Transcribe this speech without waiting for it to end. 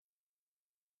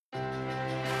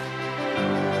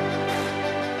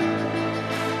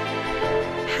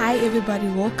Hi everybody,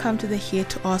 welcome to the Here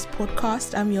to Ask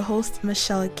podcast. I'm your host,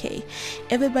 Michelle K.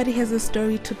 Everybody has a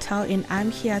story to tell and I'm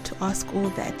here to ask all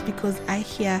that because I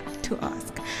here to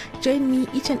ask. Join me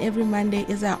each and every Monday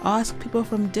as I ask people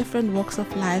from different walks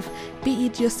of life, be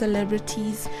it your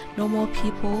celebrities, normal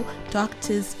people,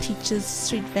 doctors, teachers,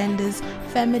 street vendors,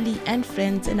 family and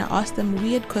friends, and I ask them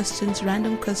weird questions,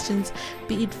 random questions,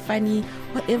 be it funny,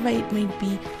 whatever it may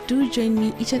be. Do join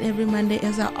me each and every Monday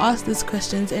as I ask these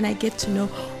questions and I get to know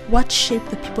what shaped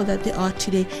the people that they are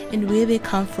today and where they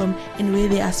come from and where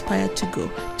they aspire to go.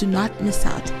 Do not miss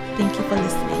out. Thank you for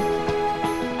listening.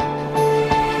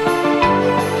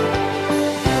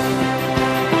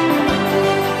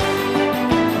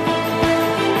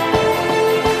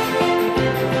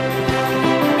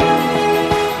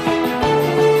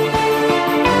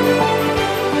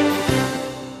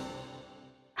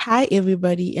 Hi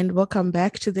everybody and welcome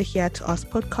back to the Here to Ask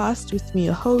podcast with me,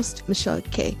 your host, Michelle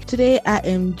K. Today I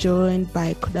am joined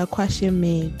by Kudakwashe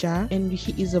Major, and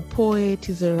he is a poet,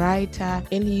 he's a writer,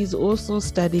 and he is also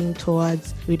studying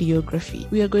towards radiography.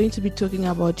 We are going to be talking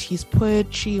about his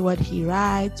poetry, what he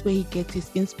writes, where he gets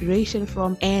his inspiration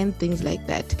from, and things like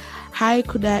that. Hi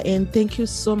Kuda, and thank you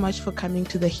so much for coming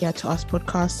to the Here to Ask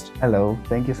podcast. Hello,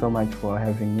 thank you so much for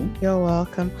having me. You're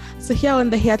welcome. So here on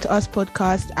the Here to Ask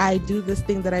podcast, I do this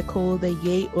thing that I call the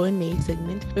yay or nay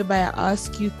segment, whereby I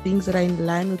ask you things that are in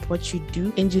line with what you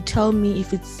do, and you tell me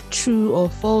if it's true or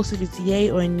false, if it's yay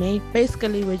or nay.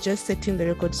 Basically, we're just setting the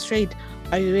record straight.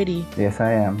 Are you ready? Yes,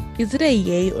 I am. Is it a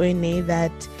yay or a nay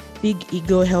that big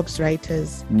ego helps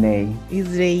writers? Nay.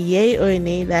 Is it a yay or a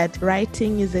nay that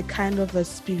writing is a kind of a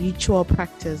spiritual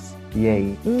practice?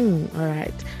 Yay. All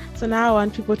right. So now I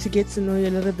want people to get to know you a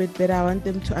little bit better. I want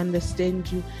them to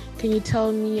understand you. Can you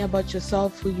tell me about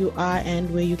yourself, who you are, and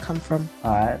where you come from?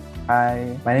 My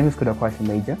name is Kudakwashe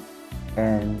Major,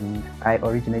 and I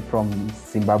originate from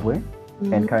Zimbabwe.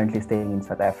 And currently staying in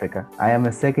South Africa. I am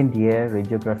a second-year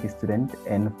radiography student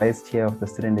and vice chair of the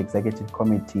Student Executive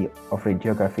Committee of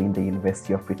Radiography in the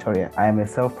University of Pretoria. I am a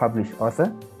self-published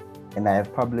author, and I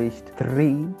have published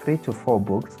three to four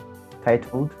books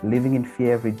titled Living in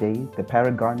Fear Every Day, The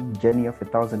Paragon, Journey of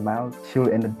 1,000 Miles,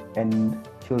 and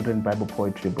Children Bible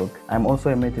Poetry book. I'm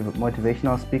also a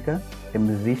motivational speaker, a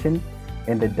musician,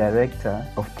 and the director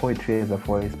of Poetry as a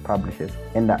Voice Publishers.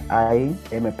 And I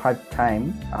am a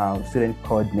part-time student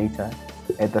coordinator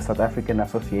at the South African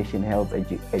Association Health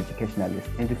Educationalists.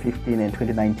 In 2015 and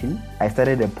 2019, I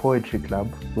started a poetry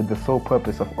club with the sole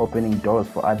purpose of opening doors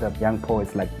for other young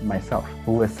poets like myself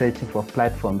who were searching for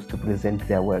platforms to present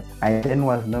their work. I then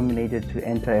was nominated to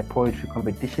enter a poetry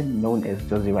competition known as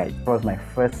Josie Wright. It was my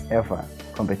first ever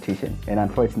competition, and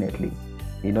unfortunately,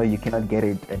 you cannot get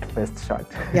it at first shot.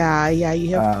 Yeah,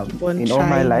 you have to keep on in all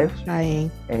my life, trying.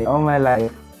 In all my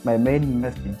life, my main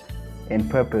message and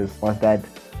purpose was that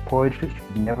poetry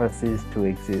should never cease to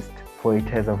exist, for it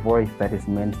has a voice that is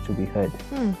meant to be heard.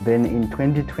 Then in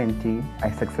 2020,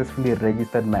 I successfully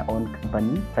registered my own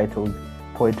company titled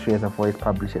Poetry as a Voice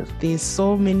Publishers. There's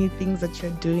so many things that you're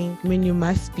doing. I mean, you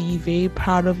must be very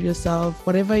proud of yourself.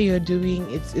 Whatever you're doing,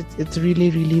 it's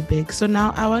really, really big. So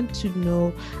now I want to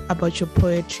know about your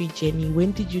poetry journey.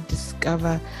 When did you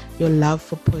discover your love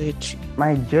for poetry?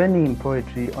 My journey in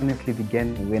poetry honestly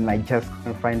began when I just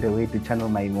couldn't find a way to channel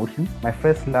my emotions. My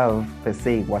first love per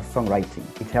se was songwriting.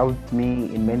 It helped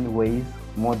me in many ways,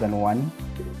 more than one.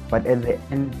 But at the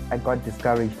end, I got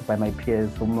discouraged by my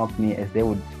peers who mocked me, as they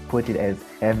would put it, as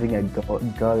having a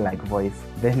girl-like voice.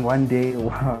 Then one day,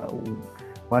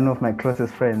 one of my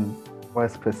closest friends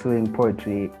was pursuing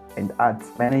poetry and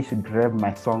arts, managed to grab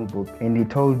my songbook, and he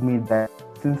told me that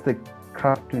since the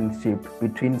craftsmanship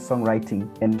between songwriting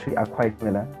and poetry are quite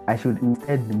similar, I should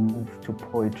instead move to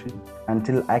poetry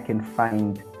until I can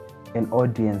find an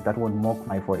audience that won't mock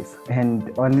my voice.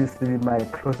 And honestly, my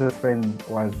closest friend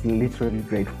was literally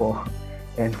grade 4.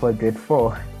 And for grade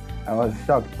 4, I was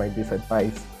shocked by this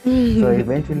advice. So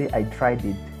eventually I tried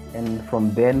it. And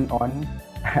from then on,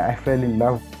 I fell in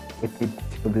love with it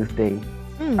to this day.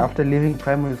 After leaving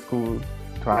primary school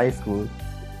to high school,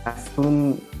 I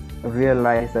soon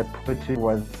realized that poetry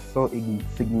was so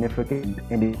significant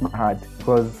in my heart,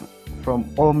 because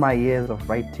from all my years of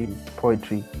writing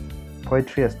poetry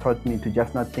has taught me to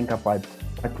just not think about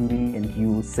what me and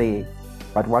you say,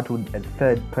 but what would a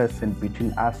third person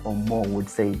between us or more would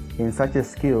say. And such a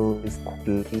skill is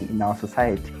lacking in our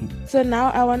society. So now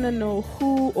I want to know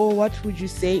who or what would you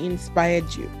say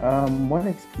inspired you?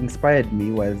 What inspired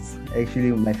me was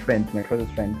actually my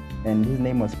closest friend, and his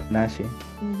name was Panache.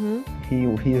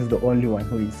 He is the only one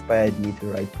who inspired me to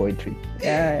write poetry.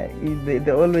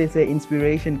 They always say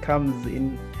inspiration comes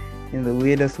in in the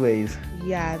weirdest ways.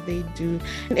 Yeah, they do.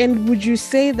 And would you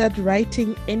say that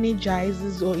writing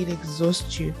energizes or it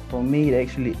exhausts you? For me, it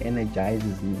actually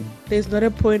energizes me. There's not a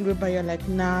point whereby you're like,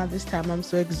 nah, this time I'm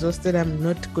so exhausted, I'm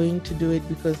not going to do it,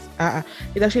 because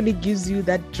it actually gives you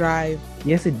that drive.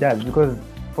 Yes, it does, because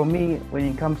for me, when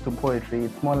it comes to poetry,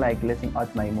 it's more like letting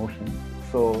out my emotions.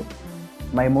 So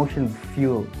my emotions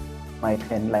fuel my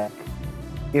pen. Like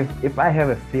if I have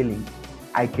a feeling,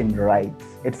 I can write.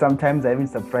 It's sometimes I even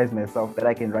surprise myself that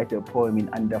I can write a poem in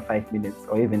under 5 minutes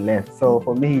or even less. So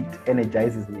for me, it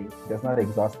energizes me. It does not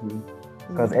exhaust me,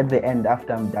 because at the end,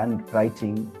 after I'm done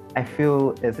writing, I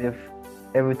feel as if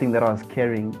everything that I was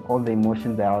carrying, all the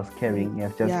emotions that I was carrying,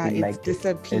 has just been like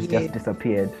disappeared. It's just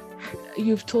disappeared.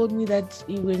 You've told me that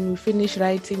when you finish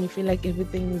writing, you feel like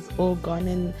everything is all gone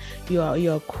and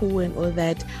you're cool and all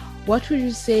that. What would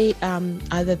you say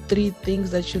are the 3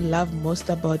 things that you love most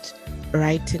about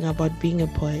writing, about being a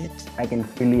poet? I can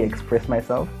freely express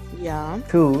myself. Yeah.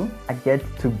 2, I get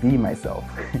to be myself.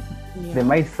 Yeah. They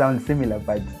might sound similar,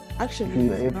 but actually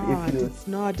it's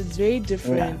not. It's very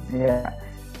different. Yeah.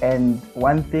 And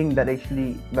one thing that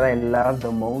I love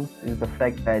the most is the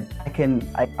fact that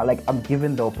I'm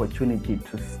given the opportunity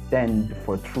to stand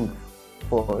for truth,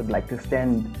 to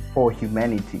stand for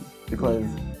humanity. Because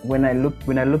when I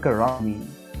look around me,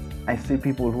 I see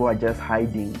people who are just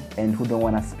hiding and who don't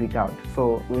want to speak out.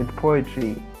 So with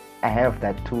poetry, I have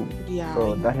that too. Yeah.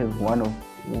 So that is one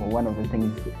of the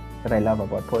things that I love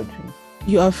about poetry.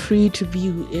 You are free to be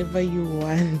whoever you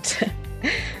want.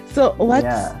 So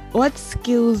what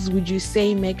skills would you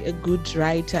say make a good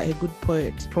writer, a good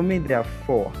poet? For me, there are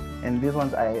 4. And these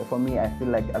ones, I feel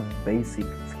like a basic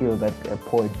skill that a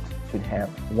poet should have.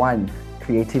 1,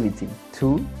 creativity.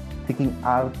 2, thinking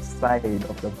outside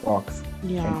of the box.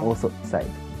 Yeah. And also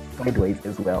sideways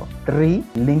as well. 3,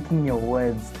 linking your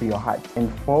words to your heart.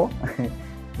 And 4,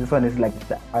 this one is like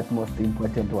the utmost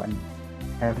important one,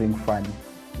 having fun.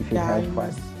 You should have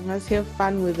fun. You must have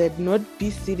fun with it, not be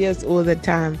serious all the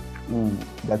time.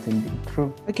 That's indeed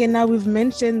true. Okay, now we've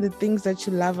mentioned the things that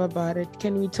you love about it.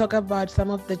 Can we talk about some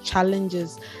of the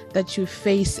challenges that you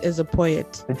face as a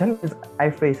poet? The challenges I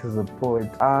face as a poet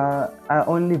are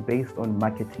only based on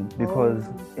marketing, because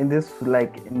in this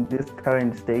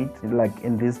current state, like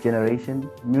in this generation,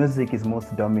 music is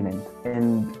most dominant,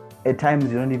 and at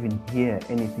times you don't even hear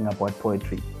anything about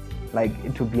poetry. Like,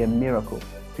 it would be a miracle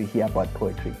to hear about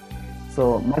poetry.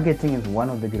 So marketing is one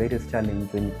of the greatest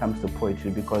challenges when it comes to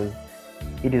poetry, because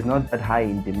it is not that high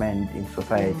in demand in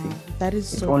society. That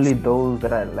is it's so only true. those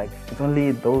that are it's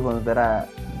only those ones that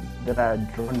are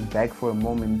drawn back for a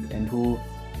moment and who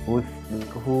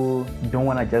don't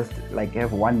want to just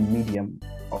have one medium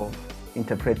of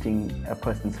interpreting a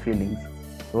person's feelings.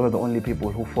 Those are the only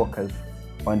people who focus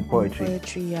on poetry.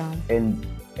 And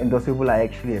those people are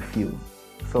actually a few.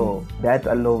 So that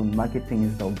alone, marketing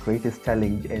is the greatest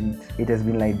challenge, and it has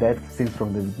been like that since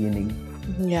from the beginning.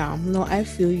 Yeah, no, I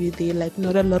feel you there. Like,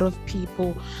 not a lot of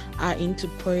people are into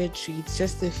poetry. It's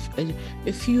just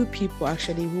a few people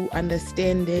actually who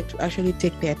understand it, to actually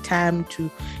take their time to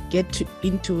get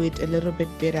into it a little bit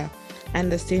better. I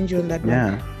understand you on that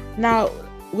one. Now,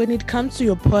 when it comes to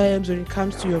your poems, when it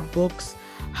comes to your books,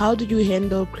 how do you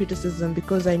handle criticism?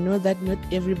 Because I know that not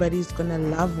everybody is gonna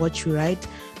love what you write.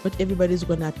 Not everybody is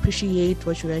gonna appreciate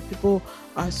what you write. People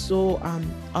are so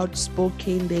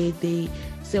outspoken. They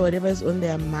say whatever is on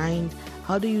their mind.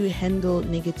 How do you handle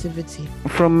negativity?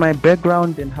 From my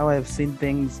background and how I've seen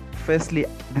things, firstly,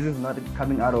 this is not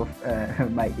coming out of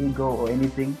my ego or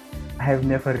anything. I have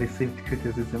never received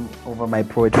criticism over my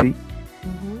poetry.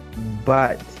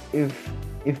 But if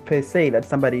per se that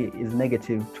somebody is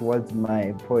negative towards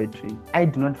my poetry, I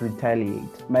do not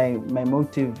retaliate. My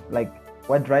motive,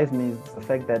 what drives me, is the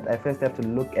fact that I first have to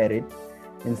look at it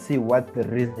and see what the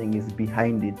reasoning is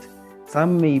behind it.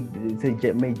 Some may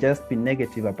just be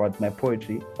negative about my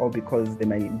poetry, or because they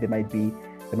might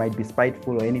be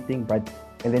spiteful or anything.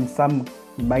 And then some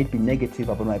might be negative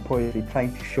about my poetry,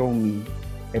 trying to show me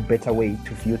a better way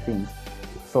to view things.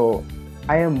 So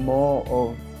I am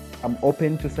I'm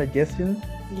open to suggestions.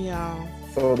 Yeah.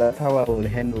 So that's how I will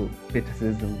handle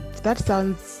criticism. That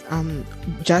sounds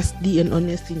justly and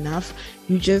honest enough.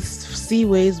 You just see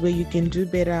ways where you can do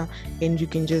better, and you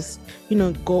can just,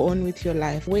 go on with your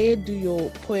life. Where do your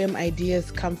poem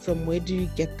ideas come from? Where do you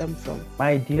get them from?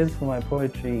 My ideas for my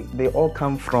poetry, they all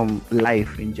come from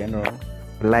life in general,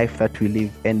 life that we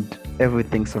live, and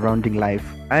everything surrounding life.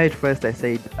 At first I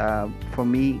said, for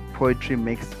me, poetry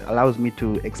allows me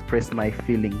to express my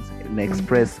feelings and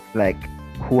express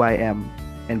who I am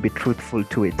and be truthful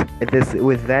to it.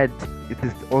 With that, it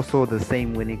is also the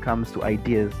same when it comes to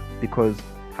ideas, because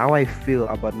how I feel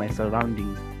about my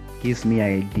surroundings gives me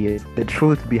ideas. The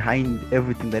truth behind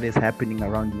everything that is happening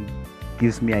around me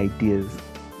gives me ideas.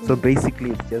 So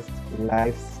basically, it's just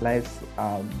life's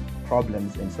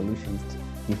problems and solutions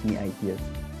give me ideas.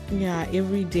 Yeah,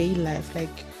 everyday life.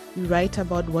 Like, you write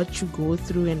about what you go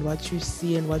through and what you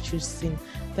see and what you've seen.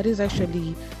 That is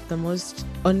actually the most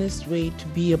honest way to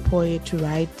be a poet, to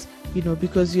write,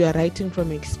 because you are writing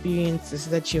from experiences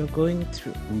that you're going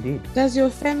through. Indeed. Does your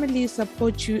family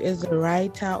support you as a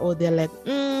writer, or they're like,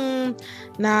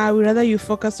 nah, we rather you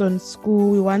focus on school,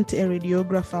 we want a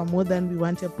radiographer more than we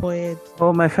want a poet?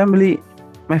 Oh, my family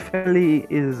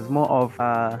is more of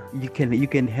you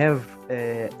can have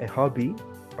a hobby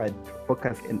but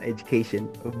focus in education,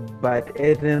 but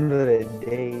at the end of the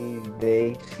day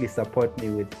they actually support me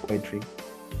with poetry.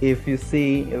 If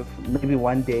maybe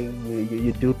one day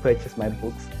you do purchase my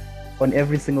books, on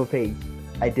every single page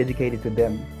I dedicate it to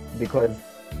them, because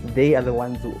they are the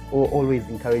ones who always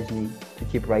encourage me to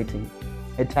keep writing.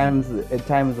 At times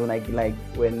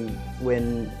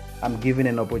when I'm given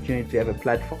an opportunity to have a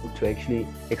platform to actually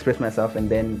express myself, and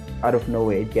then out of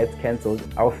nowhere it gets cancelled,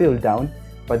 I'll feel down,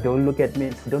 but they'll look at me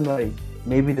and say, don't worry,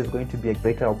 maybe there's going to be a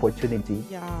greater opportunity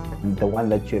than the one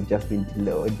that you have just been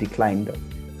declined.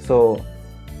 So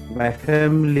my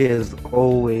family has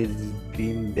always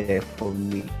been there for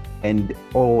me and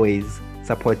always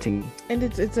supporting. And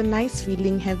it's a nice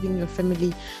feeling having your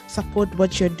family support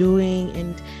what you're doing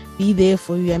and be there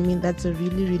for you. I mean, that's a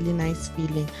really, really nice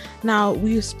feeling. Now,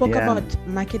 we spoke about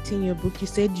marketing your book. You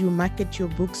said you market your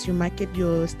books, you market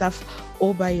your stuff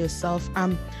all by yourself.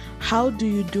 How do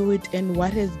you do it, and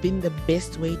what has been the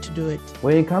best way to do it?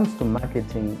 When it comes to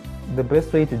marketing, the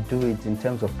best way to do it in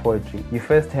terms of poetry, you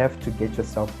first have to get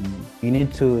yourself known. You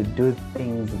need to do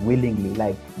things willingly.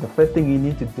 Like, the first thing you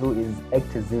need to do is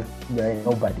act as if you're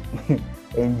nobody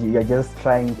and you're just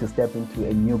trying to step into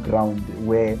a new ground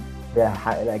where there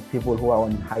are people who are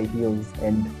on high heels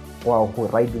and who are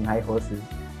riding high horses.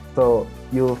 So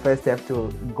you first have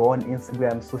to go on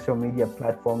Instagram, social media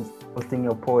platforms, posting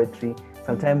your poetry,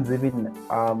 sometimes even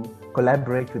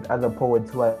collaborate with other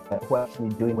poets who are actually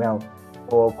doing well,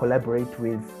 or collaborate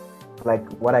with, like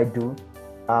what I do.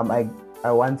 I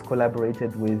once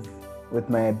collaborated with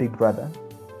my big brother.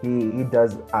 He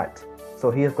does art. So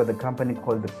he has got a company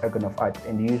called The Dragon of Art,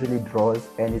 and he usually draws,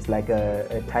 and it's like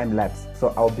a time lapse.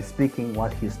 So I'll be speaking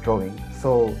what he's drawing.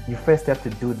 So you first have to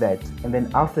do that, and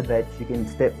then after that you can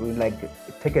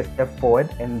take a step forward,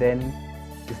 and then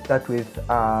you start with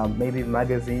maybe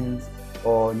magazines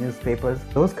or newspapers.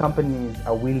 Those companies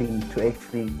are willing to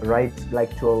actually write,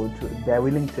 they're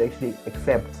willing to actually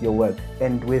accept your work,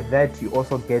 and with that you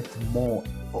also get more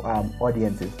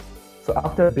audiences. So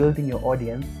after building your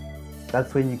audience,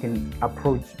 that's when you can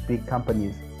approach big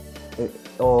companies.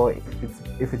 Or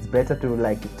if it's better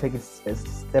to take it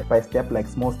step by step, like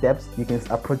small steps, you can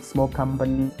approach small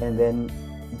companies and then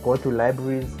go to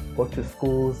libraries, go to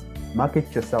schools,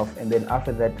 market yourself, and then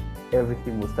after that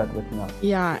everything will start working out.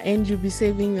 Yeah, and you'll be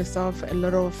saving yourself a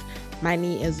lot of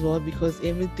money as well, because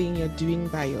everything you're doing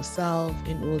by yourself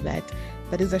and all that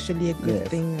is actually a good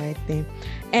thing right there.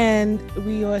 And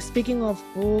we are speaking of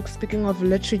books, speaking of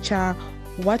literature,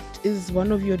 what is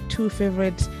one of your two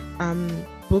favorite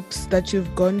books that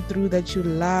you've gone through, that you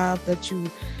love, that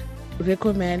you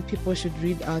recommend people should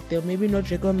read out there? Maybe not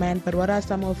recommend, but what are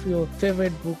some of your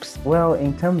favorite books? Well,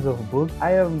 in terms of books,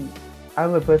 I'm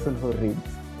a person who reads.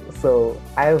 So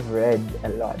I've read a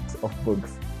lot of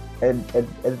books. And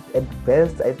at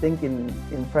best, I think in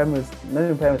primary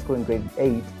school, in grade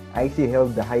 8, I actually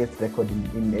held the highest record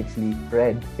in actually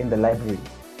read in the library.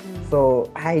 So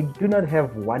I do not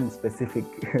have one specific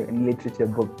literature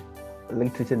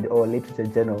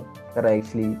journal that I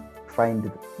actually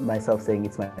find myself saying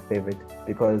it's my favorite,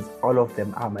 because all of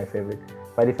them are my favorite.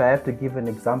 But if I have to give an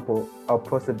example, I'll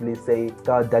possibly say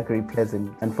Skullduggery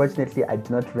Pleasant. Unfortunately, I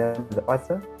do not remember the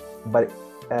author, but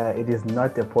it is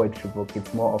not a poetry book,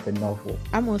 it's more of a novel.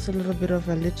 I'm also a little bit of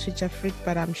a literature freak,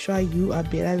 but I'm sure you are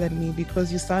better than me,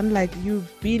 because you sound like you've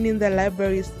been in the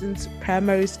library since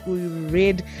primary school. You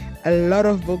read a lot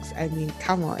of books. I mean,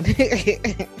 come on.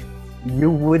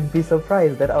 You would be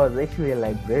surprised that I was actually a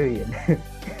librarian.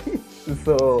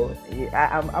 So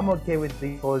I'm okay with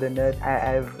being called a nerd.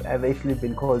 I've actually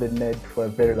been called a nerd for a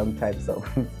very long time, so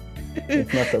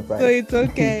it's not surprising. So it's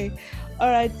okay. All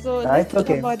right, so let's talk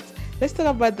about let's talk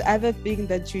about the other thing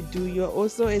that you do. You're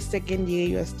also a second year,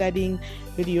 you're studying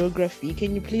radiography.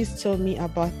 Can you please tell me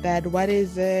about that? What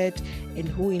is it and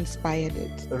who inspired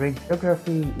it?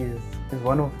 Radiography is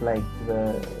one of like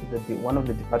one of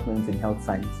the departments in health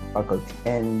science faculty,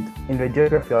 and in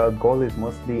radiography our goal is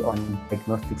mostly on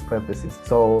diagnostics purposes.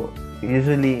 So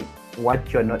usually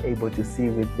what you're not able to see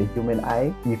with the human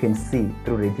eye, you can see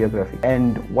through radiography.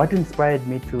 And what inspired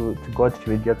me to go to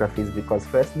radiography is because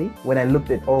firstly, when I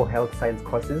looked at all health science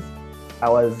courses, I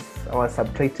was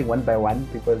subtracting one by one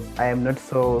because I am not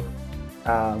so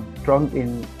strong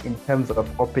in terms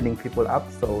of opening people up.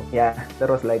 So yeah, that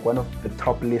was like one of the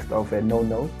top list of a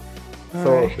no-no.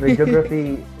 So right.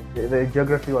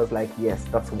 radiography was like, yes,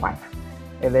 that's one.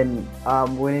 And then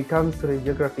when it comes to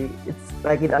radiography, it's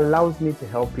like it allows me to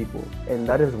help people. And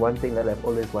that is one thing that I've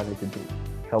always wanted to do,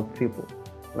 help people.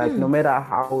 Like no matter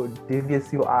how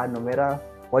devious you are, no matter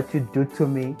what you do to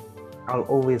me, I'll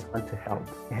always want to help.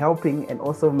 Helping, and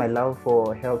also my love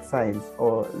for health science,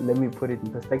 or let me put it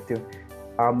in perspective,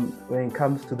 when it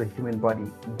comes to the human body,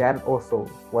 that also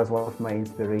was one of my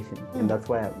inspirations, and that's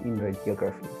why I'm in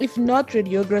radiography. If not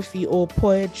radiography or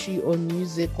poetry or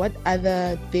music, what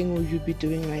other thing would you be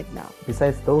doing right now?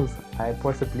 Besides those, I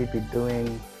possibly be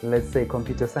doing, let's say,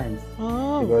 computer science.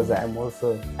 Because I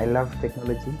love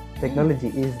technology. Technology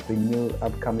is the new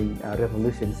upcoming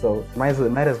revolution. So might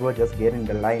as well just get in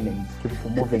the line and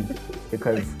keep moving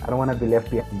because I don't want to be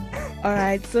left behind. All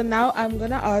right. So now I'm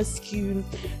going to ask you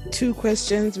 2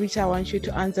 questions, which I want you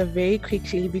to answer very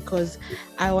quickly because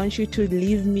I want you to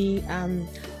leave me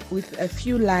with a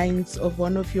few lines of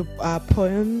one of your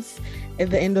poems at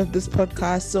the end of this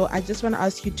podcast. So I just want to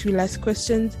ask you 2 last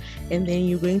questions and then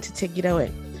you're going to take it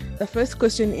away. The first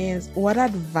question is, what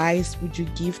advice would you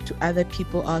give to other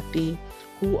people out there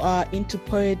who are into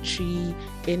poetry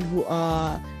and who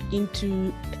are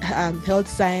into health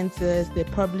sciences? They're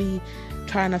probably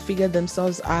trying to figure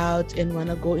themselves out and want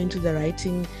to go into the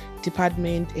writing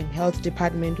department and health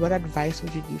department. What advice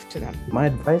would you give to them? My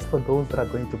advice for those that are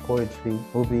going to poetry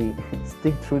will be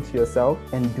stick true to yourself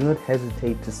and do not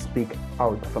hesitate to speak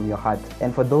out from your heart.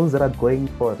 And for those that are going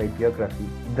for radiography,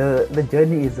 the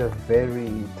journey is a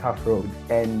very tough road,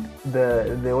 and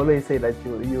they always say that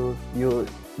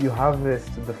you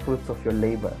harvest the fruits of your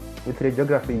labor. With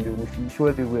radiography, you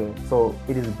surely will. So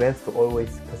it is best to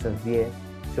always persevere,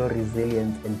 show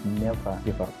resilience, and never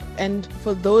give up. And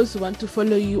for those who want to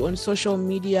follow you on social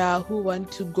media, who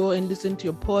want to go and listen to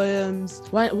your poems,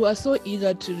 who are so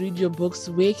eager to read your books,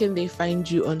 where can they find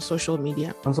you on social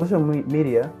media? On social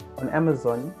media, on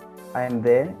Amazon, I am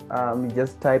there. You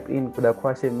just type in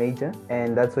Kudakwashe Major,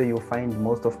 and that's where you'll find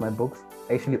most of my books,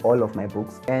 actually all of my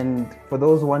books. And for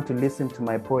those who want to listen to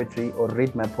my poetry or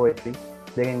read my poetry,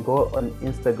 they can go on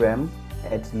Instagram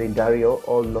at Lindario,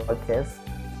 all lowercase,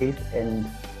 and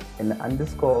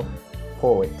underscore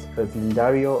poet. So it's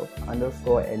Lindario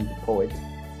underscore and poet.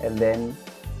 And then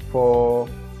for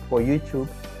YouTube,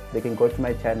 they can go to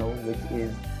my channel, which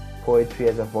is Poetry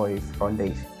as a Voice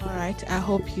Foundation. All right. I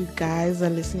hope you guys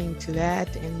are listening to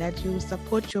that and that you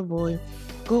support your boy.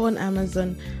 Go on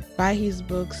Amazon, buy his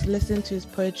books, listen to his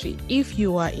poetry, if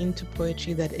you are into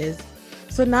poetry, that is.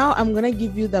 So now I'm going to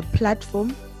give you the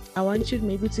platform. I want you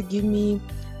maybe to give me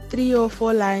 3 or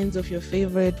 4 lines of your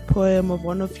favorite poem, of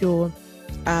one of your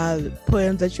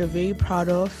poems that you're very proud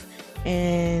of.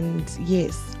 And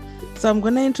yes, so I'm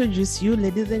going to introduce you,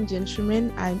 ladies and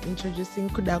gentlemen. I'm introducing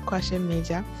Kudakwashe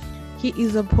Major. He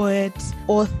is a poet,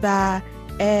 author,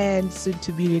 and soon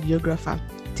to be radiographer.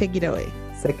 Take it away.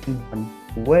 Second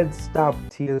one. Words stop,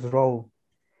 tears roll.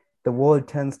 The world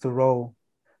turns to roll.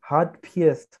 Heart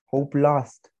pierced, hope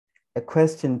lost. A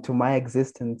question to my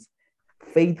existence.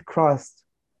 Faith crossed,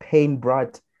 pain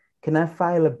brought. Can I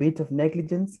file a bit of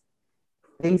negligence?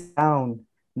 Face down,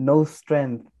 no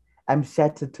strength. I'm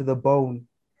shattered to the bone.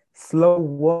 Slow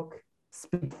walk,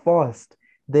 speed fast.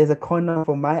 There's a corner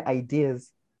for my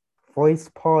ideas. Voice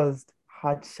paused,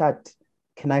 heart shut.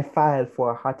 Can I file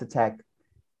for a heart attack?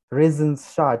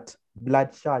 Reasons shot,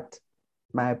 blood shot.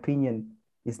 My opinion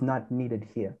is not needed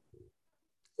here.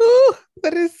 Ooh,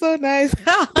 that is so nice.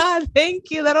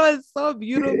 Thank you. That was so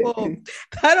beautiful.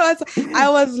 I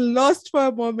was lost for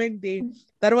a moment there.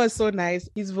 That was so nice.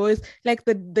 His voice, like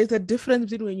there's a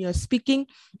difference between when you're speaking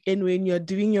and when you're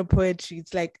doing your poetry.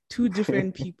 It's like 2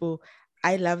 different people.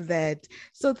 I love that.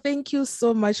 So thank you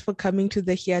so much for coming to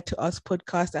the Here to Ask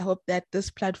podcast. I hope that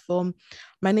this platform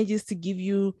manages to give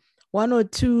you 1 or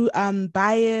 2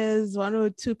 buyers, 1 or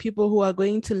 2 people who are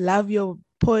going to love your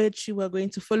poetry, who are going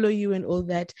to follow you and all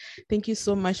that. Thank you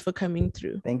so much for coming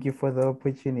through. Thank you for the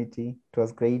opportunity. It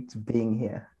was great being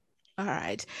here. All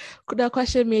right.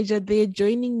 Kudakwashe Major, they're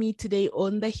joining me today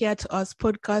on the Here to Us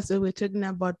podcast, where we're talking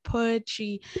about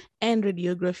poetry and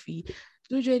radiography.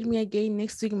 Do join me again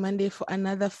next week, Monday, for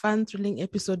another fun, thrilling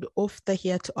episode of the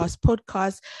Here to Us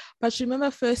podcast. But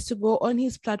remember first to go on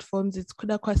his platforms. It's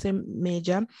Kudakwashe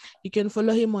Major. You can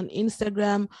follow him on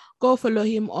Instagram. Go follow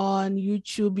him on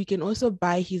YouTube. You can also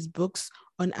buy his books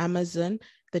on Amazon.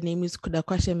 The name is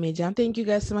Kudakwashe Major. Thank you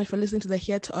guys so much for listening to the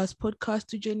Here to Us podcast.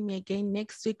 To join me again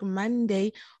next week,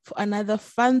 Monday, for another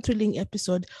fun, thrilling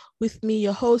episode with me,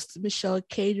 your host, Michelle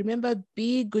K. Remember,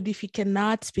 be good if you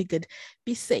cannot be good.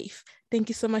 Be safe. Thank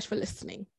you so much for listening.